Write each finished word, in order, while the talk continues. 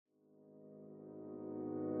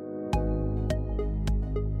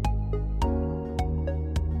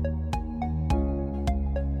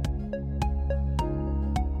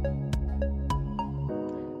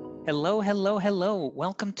Hello, hello, hello.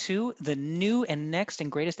 Welcome to the new and next and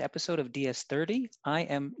greatest episode of DS30. I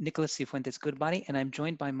am Nicholas Cifuentes Goodbody, and I'm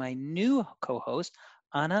joined by my new co-host,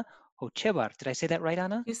 Ana Hochevar. Did I say that right,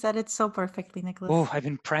 Ana? You said it so perfectly, Oh, Nicholas. I've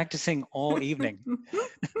been practicing all evening.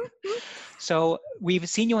 So we've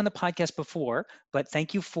seen you on the podcast before, but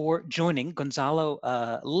thank you for joining. Gonzalo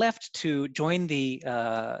left to join the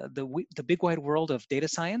big wide world of data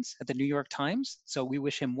science at the New York Times. So we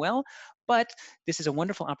wish him well. But this is a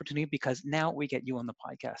wonderful opportunity because now we get you on the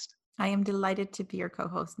podcast. I am delighted to be your co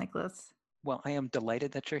host, Nicholas, Well, I am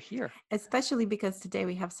delighted that you're here. especially because today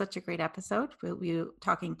we have such a great episode. We'll be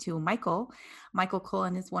talking to Michael. Michael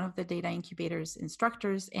Cullen is one of the Data Incubator's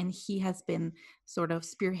instructors, and he has been sort of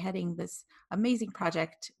spearheading this amazing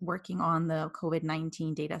project working on the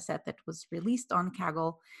COVID-19 data set that was released on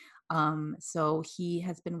Kaggle. So he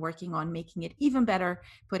has been working on making it even better,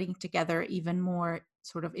 putting together even more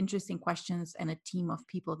sort of interesting questions and a team of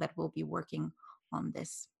people that will be working on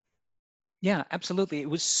this. Yeah, absolutely. It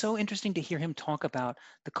was so interesting to hear him talk about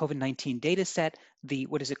the COVID-19 data set,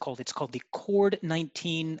 what is it called? It's called the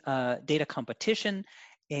CORD-19 data competition,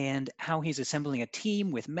 and how he's assembling a team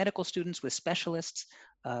with medical students, with specialists.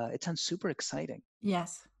 It sounds super exciting.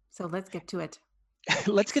 Yes. So let's get to it.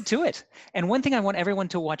 Let's get to it. And one thing I want everyone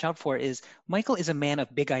to watch out for is Michael is a man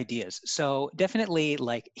of big ideas. So definitely,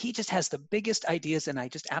 like, he just has the biggest ideas, and I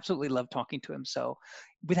just absolutely love talking to him. So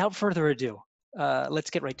without further ado,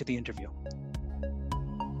 let's get right to the interview.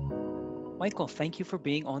 Michael, thank you for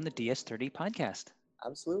being on the DS30 podcast.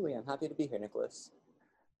 Absolutely. I'm happy to be here, Nicholas.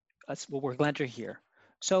 Well, we're glad you're here.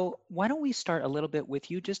 So why don't we start a little bit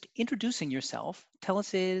with you just introducing yourself. Tell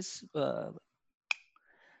us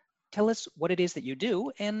what it is that you do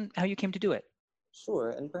and how you came to do it.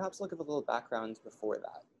 Sure, and perhaps I'll give a little background before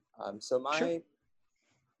that. So Sure.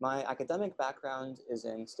 my academic background is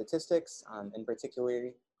in statistics, in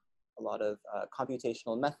particular, a lot of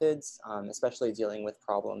computational methods, especially dealing with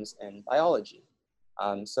problems in biology.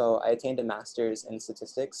 So I attained a master's in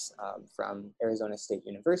statistics from Arizona State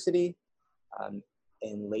University um,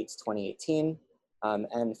 in late 2018.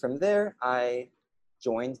 And from there, I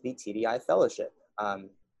joined the TDI Fellowship.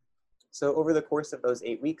 So over the course of those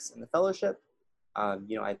 8 weeks in the fellowship,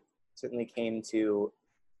 I certainly came to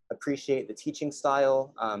appreciate the teaching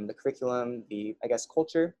style, the curriculum, I guess,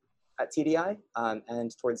 culture at TDI.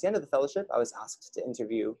 And towards the end of the fellowship, I was asked to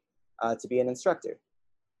interview to be an instructor.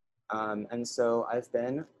 And so I've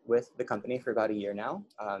been with the company for about a year now,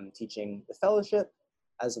 teaching the fellowship,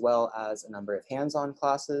 as well as a number of hands-on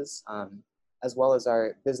classes, as well as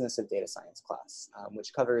our Business of Data Science class,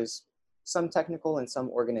 which covers some technical and some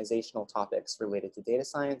organizational topics related to data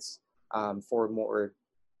science for more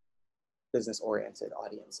business-oriented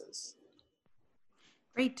audiences.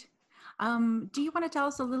 Great. Do you want to tell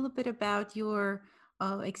us a little bit about your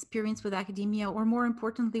experience with academia, or more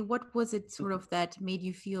importantly, what was it sort of that made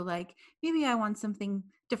you feel like maybe I want something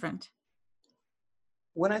different?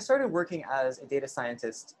 When I started working as a data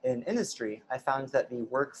scientist in industry, I found that the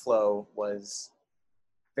workflow was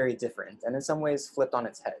very different and in some ways flipped on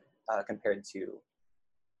its head compared to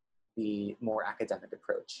the more academic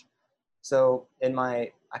approach. So in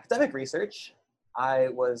my academic research, I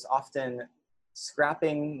was often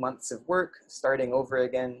scrapping months of work, starting over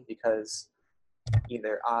again because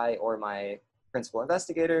either I or my principal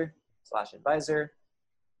investigator / advisor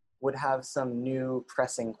would have some new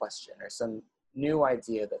pressing question or some new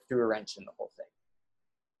idea that threw a wrench in the whole thing.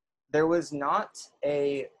 There was not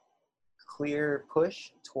a clear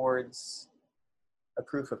push towards a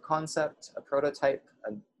proof of concept, a prototype,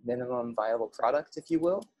 a minimum viable product, if you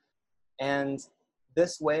will. And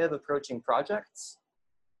this way of approaching projects,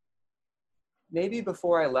 maybe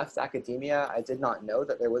before I left academia, I did not know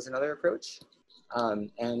that there was another approach.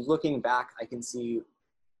 And looking back, I can see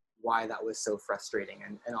why that was so frustrating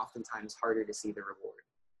and oftentimes harder to see the reward.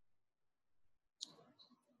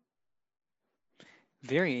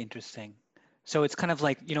 Very interesting. So it's kind of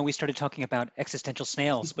like, we started talking about existential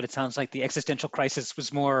snails, but it sounds like the existential crisis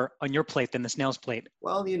was more on your plate than the snail's plate.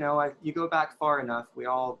 Well, you go back far enough, we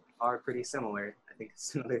all are pretty similar. I think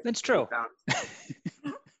it's another thing That's that we true.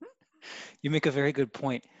 found. You make a very good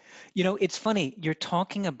point. It's funny, you're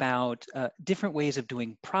talking about different ways of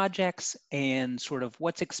doing projects and sort of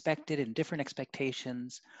what's expected and different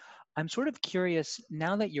expectations. I'm sort of curious,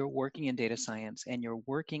 now that you're working in data science and you're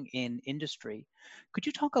working in industry, could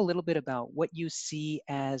you talk a little bit about what you see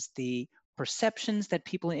as the perceptions that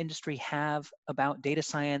people in industry have about data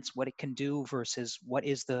science, what it can do versus what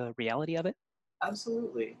is the reality of it?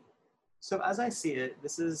 Absolutely. So as I see it,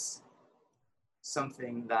 this is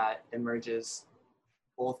something that emerges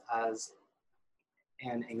both as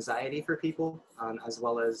and anxiety for people, as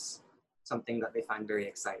well as something that they find very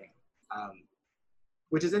exciting,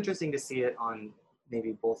 which is interesting to see it on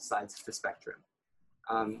maybe both sides of the spectrum.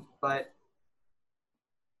 But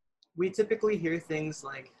we typically hear things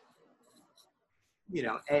like, you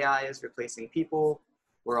know, AI is replacing people,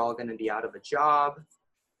 we're all going to be out of a job.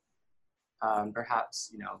 Perhaps,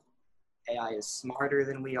 you know, AI is smarter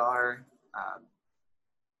than we are.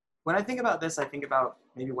 When I think about this, I think about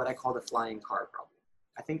maybe what I call the flying car problem.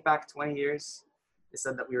 I think back 20 years, they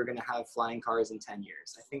said that we were going to have flying cars in 10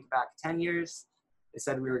 years. I think back 10 years, they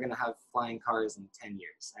said we were going to have flying cars in 10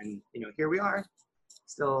 years. And, you know, here we are,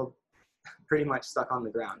 still pretty much stuck on the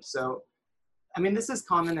ground. So, I mean, this is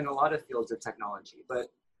common in a lot of fields of technology, but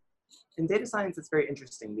in data science, it's very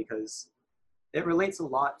interesting because it relates a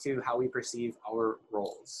lot to how we perceive our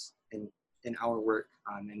roles in our work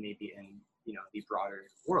and maybe in, you know, the broader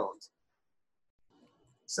world.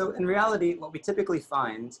 So in reality, what we typically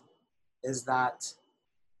find is that,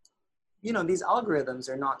 you know, these algorithms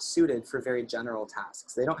are not suited for very general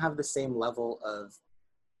tasks. They don't have the same level of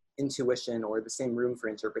intuition or the same room for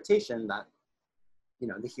interpretation that, you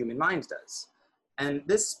know, the human mind does. And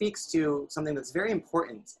this speaks to something that's very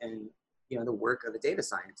important in, you know, the work of a data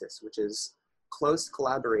scientist, which is close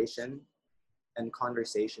collaboration and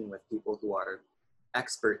conversation with people who are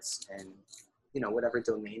experts in, you know, whatever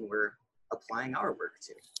domain we're applying our work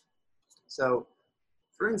to. So,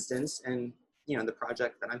 for instance, in, you know, the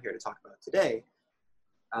project that I'm here to talk about today,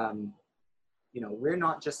 you know, we're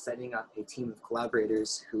not just setting up a team of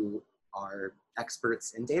collaborators who are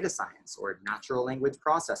experts in data science or natural language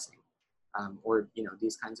processing, or, you know,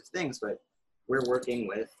 these kinds of things, but we're working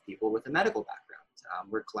with people with a medical background.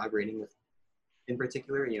 We're collaborating with, in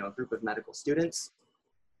particular, you know, a group of medical students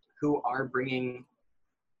who are bringing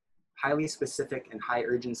highly specific and high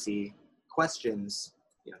urgency questions,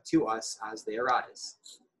 you know, to us as they arise.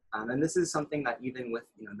 And this is something that even with,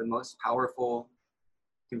 you know, the most powerful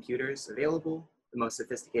computers available, the most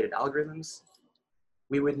sophisticated algorithms,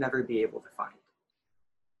 we would never be able to find.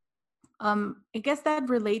 I guess that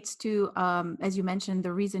relates to, as you mentioned,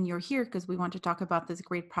 the reason you're here, because we want to talk about this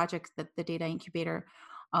great project that the Data Incubator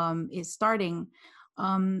is starting.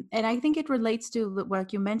 And I think it relates to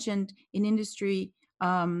what you mentioned in industry.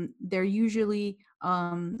 There usually,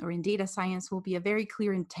 or in data science, will be a very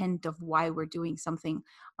clear intent of why we're doing something,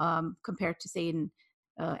 compared to, say, in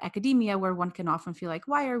academia, where one can often feel like,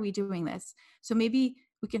 why are we doing this? So maybe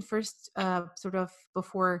we can first sort of,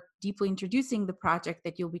 before deeply introducing the project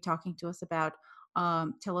that you'll be talking to us about,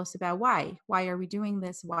 tell us about why. Why are we doing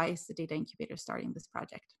this? Why is the Data Incubator starting this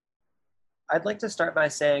project? I'd like to start by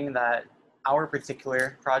saying that our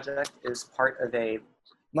particular project is part of a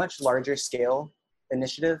much larger scale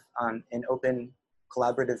initiative in open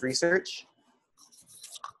collaborative research.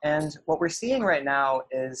 And what we're seeing right now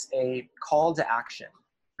is a call to action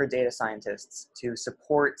for data scientists to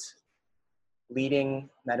support leading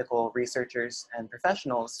medical researchers and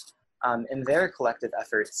professionals in their collective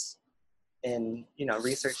efforts in, you know,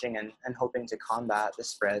 researching and hoping to combat the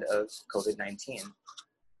spread of COVID-19.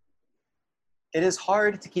 It is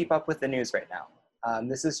hard to keep up with the news right now.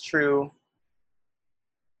 This is true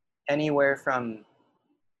anywhere from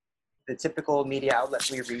the typical media outlets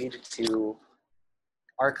we read to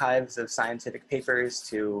archives of scientific papers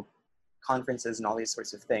to conferences and all these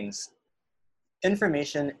sorts of things.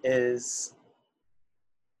 Information is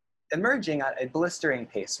emerging at a blistering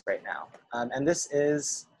pace right now. And this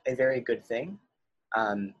is a very good thing.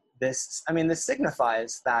 This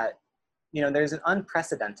signifies that, you know, there's an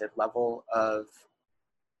unprecedented level of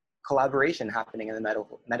collaboration happening in the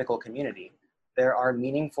medical community. There are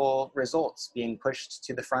meaningful results being pushed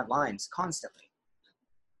to the front lines constantly.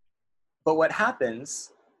 But what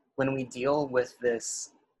happens when we deal with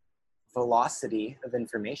this velocity of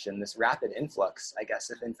information, this rapid influx, I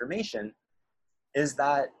guess, of information, is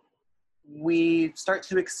that we start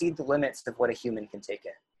to exceed the limits of what a human can take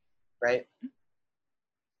in, right?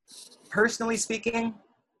 Personally speaking,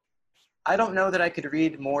 I don't know that I could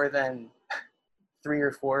read more than 3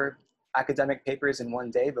 or 4 academic papers in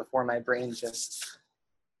one day before my brain just,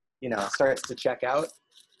 you know, starts to check out.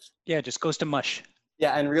 Yeah, it just goes to mush.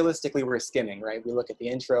 Yeah, and realistically, we're skimming, right? We look at the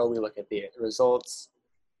intro, we look at the results.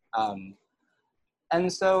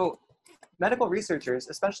 And so medical researchers,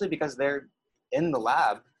 especially because they're in the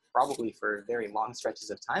lab probably for very long stretches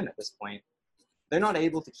of time at this point, they're not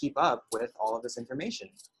able to keep up with all of this information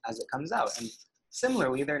as it comes out. And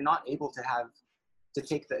similarly, they're not able to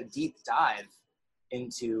take the deep dive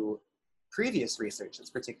into previous research that's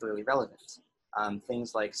particularly relevant.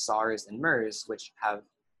 Things like SARS and MERS, which have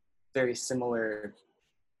very similar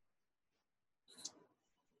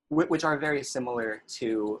which are very similar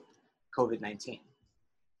to COVID-19.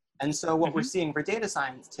 And so what we're seeing for data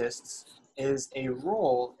scientists is a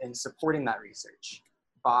role in supporting that research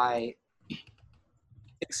by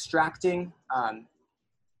extracting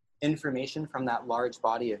information from that large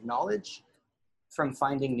body of knowledge, from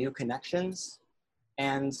finding new connections,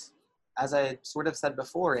 and as I sort of said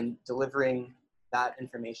before, in delivering that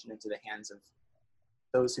information into the hands of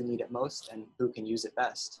those who need it most and who can use it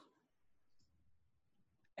best.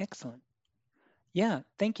 Excellent. Yeah,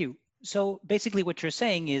 thank you. So basically what you're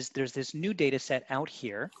saying is there's this new data set out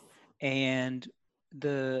here, and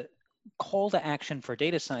the call to action for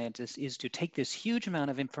data scientists is to take this huge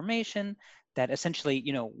amount of information that essentially,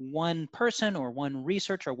 one person or one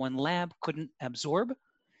research or one lab couldn't absorb,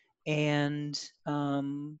 and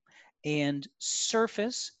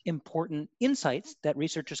surface important insights that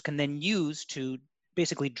researchers can then use to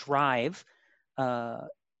basically drive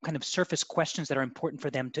kind of surface questions that are important for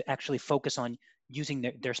them to actually focus on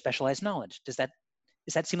using their specialized knowledge. Does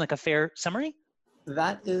that seem like a fair summary?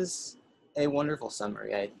 That is a wonderful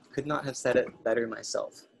summary. I could not have said it better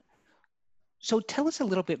myself. So tell us a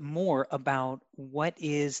little bit more about what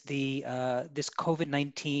is the this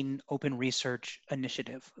COVID-19 Open Research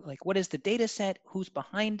Initiative. Like, what is the data set? Who's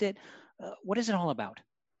behind it? What is it all about?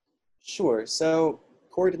 Sure. So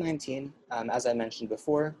COVID-19, as I mentioned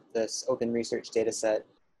before, this open research data set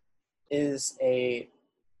is a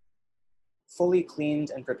fully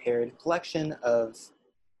cleaned and prepared collection of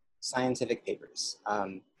scientific papers.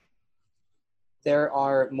 There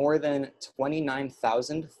are more than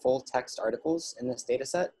 29,000 full text articles in this data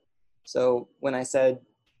set. So when I said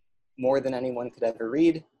more than anyone could ever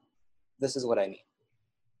read, this is what I mean.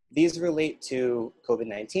 These relate to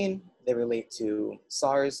COVID-19, they relate to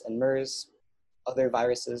SARS and MERS, other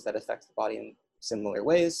viruses that affect the body in similar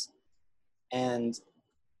ways. And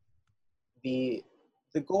the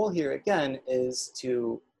goal here, again, is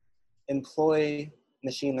to employ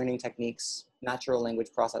machine learning techniques, natural language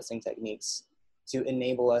processing techniques, to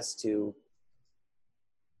enable us to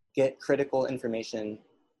get critical information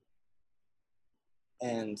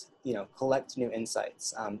and collect new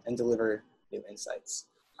insights and deliver new insights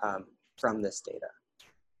from this data.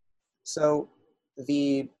 So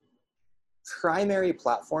the primary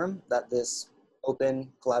platform that this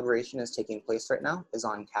open collaboration is taking place right now is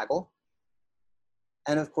on Kaggle.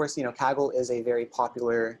 And of course, Kaggle is a very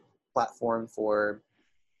popular platform for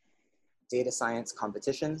data science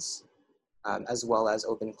competitions, as well as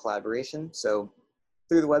open collaboration. So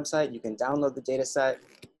through the website, you can download the data set,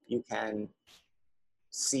 you can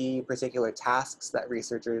see particular tasks that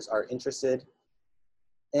researchers are interested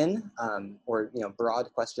in, or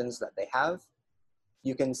broad questions that they have.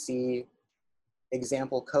 You can see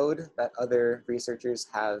example code that other researchers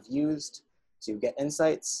have used to get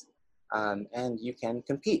insights, and you can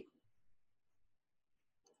compete.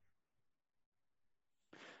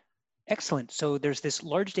 Excellent. So there's this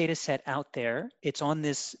large data set out there. It's on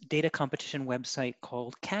this data competition website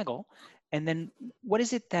called Kaggle. And then what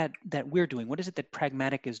is it that we're doing? What is it that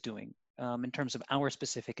Pragmatic is doing in terms of our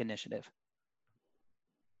specific initiative?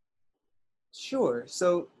 Sure.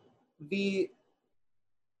 So the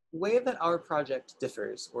way that our project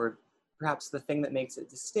differs, or perhaps the thing that makes it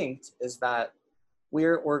distinct, is that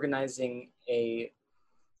we're organizing a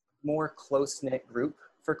more close-knit group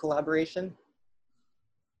for collaboration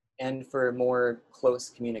and for more close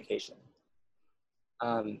communication.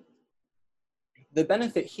 The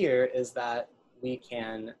benefit here is that we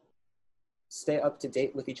can stay up to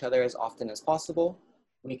date with each other as often as possible.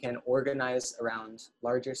 We can organize around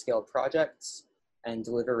larger scale projects and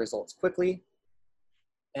deliver results quickly.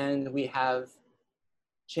 And we have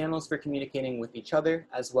channels for communicating with each other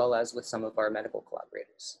as well as with some of our medical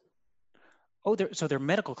collaborators. Oh, so they're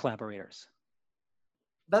medical collaborators.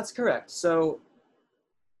 That's correct. So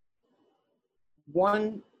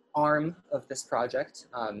one arm of this project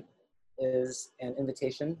is an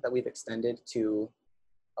invitation that we've extended to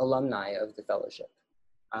alumni of the fellowship.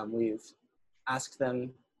 We've asked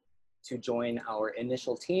them to join our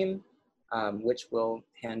initial team, which will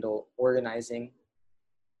handle organizing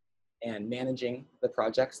and managing the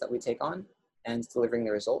projects that we take on and delivering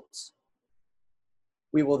the results.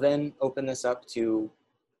 We will then open this up to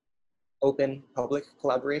open public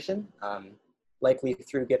collaboration, likely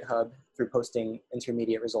through GitHub, through posting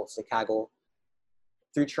intermediate results to Kaggle,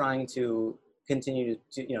 through trying to continue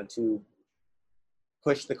to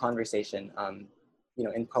push the conversation,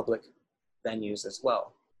 in public venues as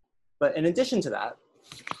well. But in addition to that,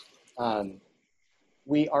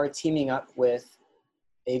 we are teaming up with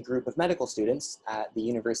a group of medical students at the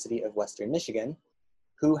University of Western Michigan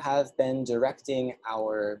who have been directing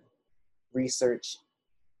our research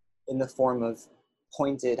in the form of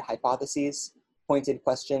pointed hypotheses, pointed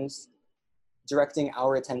questions, directing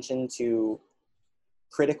our attention to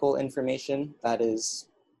critical information that is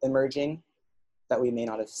emerging that we may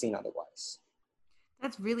not have seen otherwise.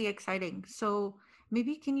 That's really exciting. So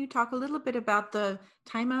maybe can you talk a little bit about the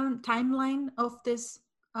timeline of this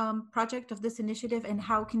project, of this initiative, and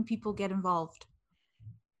how can people get involved?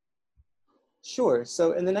 Sure.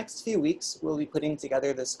 So in the next few weeks, we'll be putting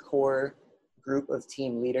together this core group of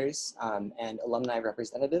team leaders and alumni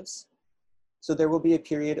representatives. So there will be a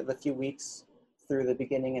period of a few weeks through the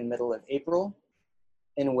beginning and middle of April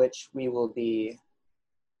in which we will be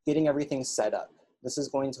getting everything set up. This is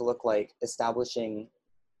going to look like establishing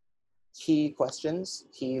key questions,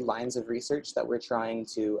 key lines of research that we're trying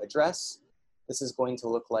to address. This is going to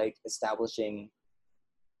look like establishing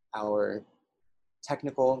our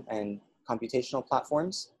technical and computational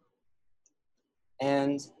platforms,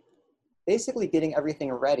 and basically getting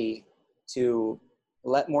everything ready to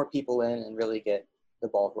let more people in and really get the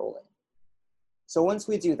ball rolling. So once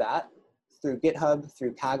we do that, through GitHub,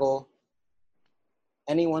 through Kaggle,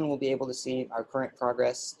 anyone will be able to see our current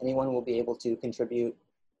progress, anyone will be able to contribute,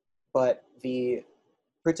 but the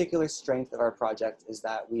particular strength of our project is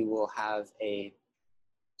that we will have a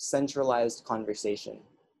centralized conversation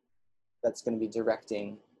that's going to be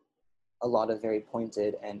directing a lot of very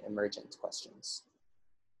pointed and emergent questions.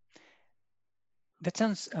 That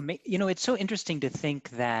sounds amazing. You know, it's so interesting to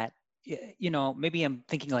think that, you know, maybe I'm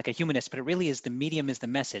thinking like a humanist, but it really is the medium is the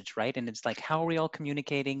message, right? And it's like, how are we all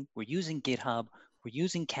communicating? We're using GitHub, we're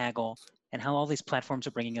using Kaggle, and how all these platforms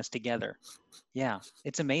are bringing us together. Yeah,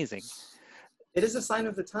 it's amazing. It is a sign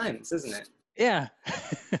of the times, isn't it? Yeah,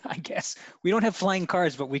 I guess. We don't have flying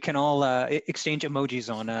cars, but we can all exchange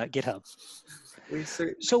emojis on GitHub.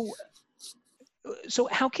 So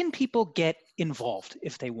how can people get involved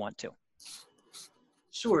if they want to?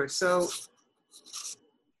 Sure. So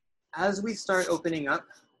as we start opening up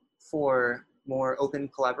for more open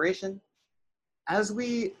collaboration, as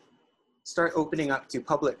we start opening up to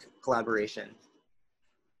public collaboration,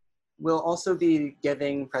 we'll also be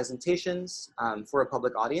giving presentations for a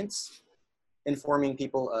public audience, informing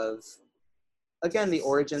people of, again, the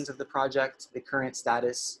origins of the project, the current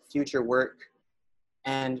status, future work,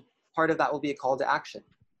 and part of that will be a call to action.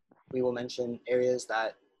 We will mention areas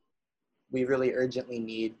that we really urgently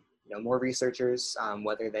need, you know, more researchers,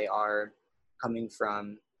 whether they are coming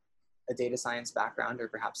from a data science background or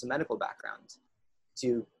perhaps a medical background,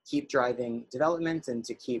 to keep driving development and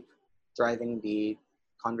to keep driving the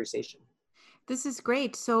conversation. This is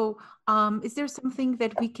great. So is there something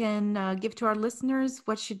that we can give to our listeners?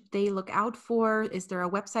 What should they look out for? Is there a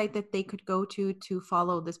website that they could go to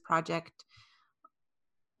follow this project?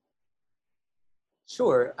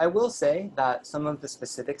 Sure. I will say that some of the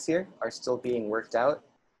specifics here are still being worked out.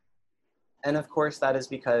 And of course, that is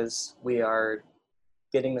because we are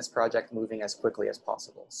getting this project moving as quickly as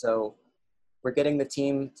possible. So we're getting the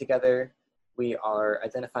team together. We are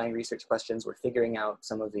identifying research questions. We're figuring out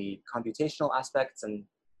some of the computational aspects. And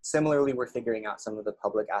similarly, we're figuring out some of the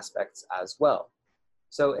public aspects as well.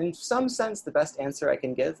 So in some sense, the best answer I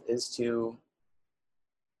can give is to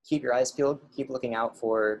keep your eyes peeled, keep looking out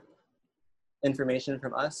for information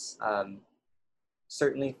from us,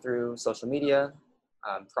 certainly through social media,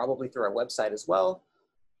 probably through our website as well.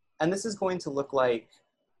 And this is going to look like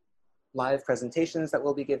live presentations that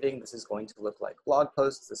we'll be giving. This is going to look like blog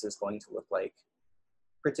posts. This is going to look like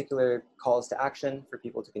particular calls to action for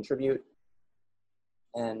people to contribute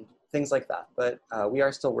and things like that. But we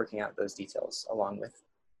are still working out those details along with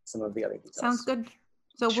some of the other details. Sounds good.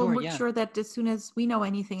 So Sure, we'll make yeah. sure that as soon as we know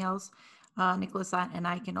anything else, Nicholas and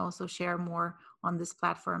I can also share more on this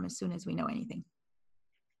platform as soon as we know anything.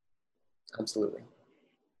 Absolutely.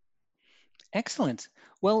 Excellent.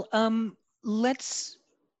 Well,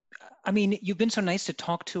 you've been so nice to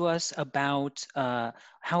talk to us about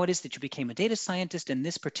how it is that you became a data scientist in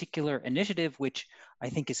this particular initiative, which I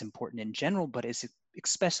think is important in general, but is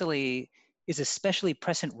especially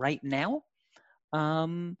present right now.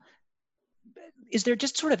 Is there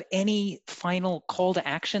just sort of any final call to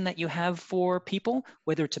action that you have for people,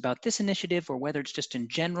 whether it's about this initiative or whether it's just in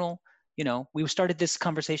general? You know, we started this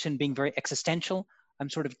conversation being very existential. I'm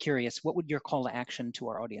sort of curious, what would your call to action to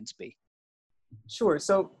our audience be? Sure.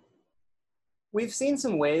 So we've seen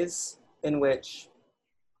some ways in which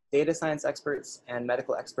data science experts and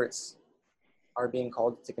medical experts are being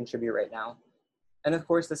called to contribute right now. And of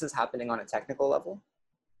course, this is happening on a technical level,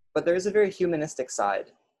 but there is a very humanistic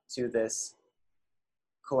side to this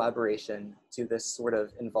collaboration, to this sort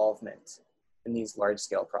of involvement in these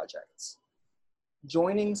large-scale projects.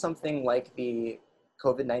 Joining something like the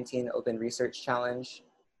COVID-19 Open Research Challenge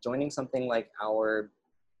joining something like our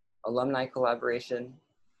alumni collaboration,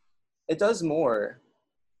 it does more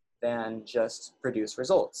than just produce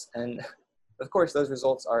results. And of course, those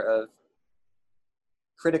results are of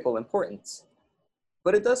critical importance,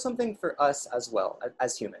 but it does something for us as well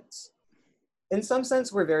as humans. In some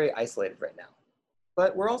sense, we're very isolated right now,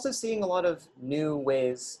 but we're also seeing a lot of new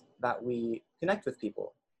ways that we connect with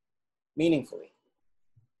people meaningfully.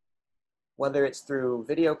 Whether it's through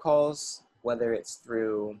video calls, whether it's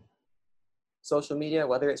through social media,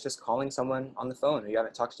 whether it's just calling someone on the phone who you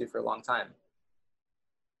haven't talked to for a long time.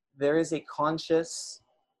 There is a conscious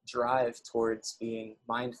drive towards being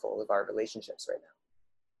mindful of our relationships right now.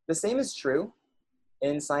 The same is true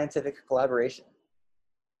in scientific collaboration.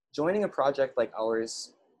 Joining a project like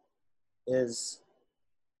ours is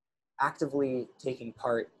actively taking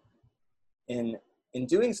part in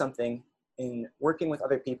doing something, in working with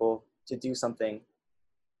other people to do something,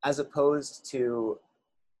 as opposed to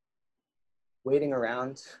waiting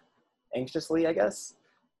around anxiously, I guess.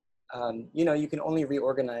 You know, you can only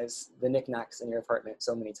reorganize the knickknacks in your apartment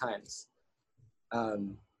so many times.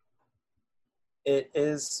 It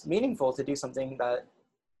is meaningful to do something that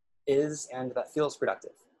is and that feels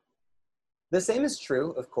productive. The same is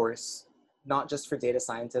true, of course, not just for data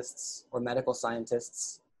scientists or medical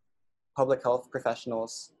scientists, public health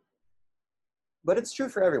professionals, but it's true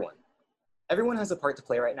for everyone. Everyone has a part to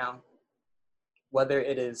play right now, whether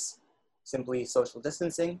it is simply social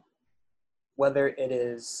distancing, whether it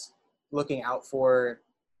is looking out for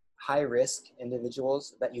high-risk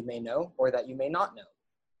individuals that you may know or that you may not know.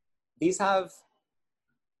 These have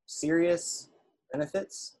serious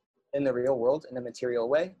benefits in the real world in a material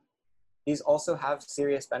way. These also have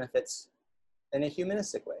serious benefits in a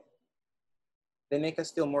humanistic way. They make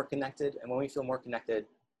us feel more connected, and when we feel more connected,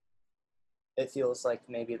 it feels like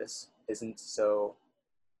maybe this isn't so.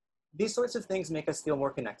 These sorts of things make us feel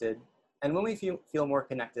more connected, and when we feel more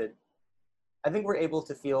connected, I think we're able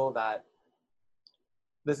to feel that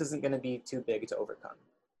this isn't going to be too big to overcome.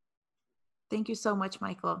 Thank you so much,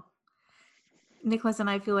 Michael. Nicholas and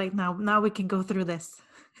I feel like now we can go through this.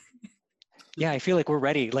 Yeah, I feel like we're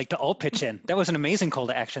ready, like to all pitch in. That was an amazing call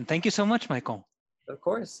to action. Thank you so much, Michael. Of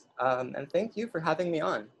course, and thank you for having me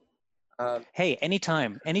on. Hey,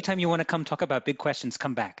 anytime you want to come talk about big questions,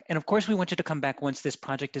 come back. And of course, we want you to come back once this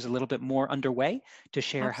project is a little bit more underway to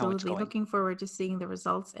share how it's going. Looking forward to seeing the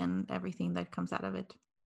results and everything that comes out of it.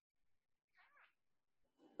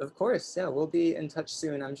 Of course, yeah, we'll be in touch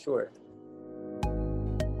soon, I'm sure.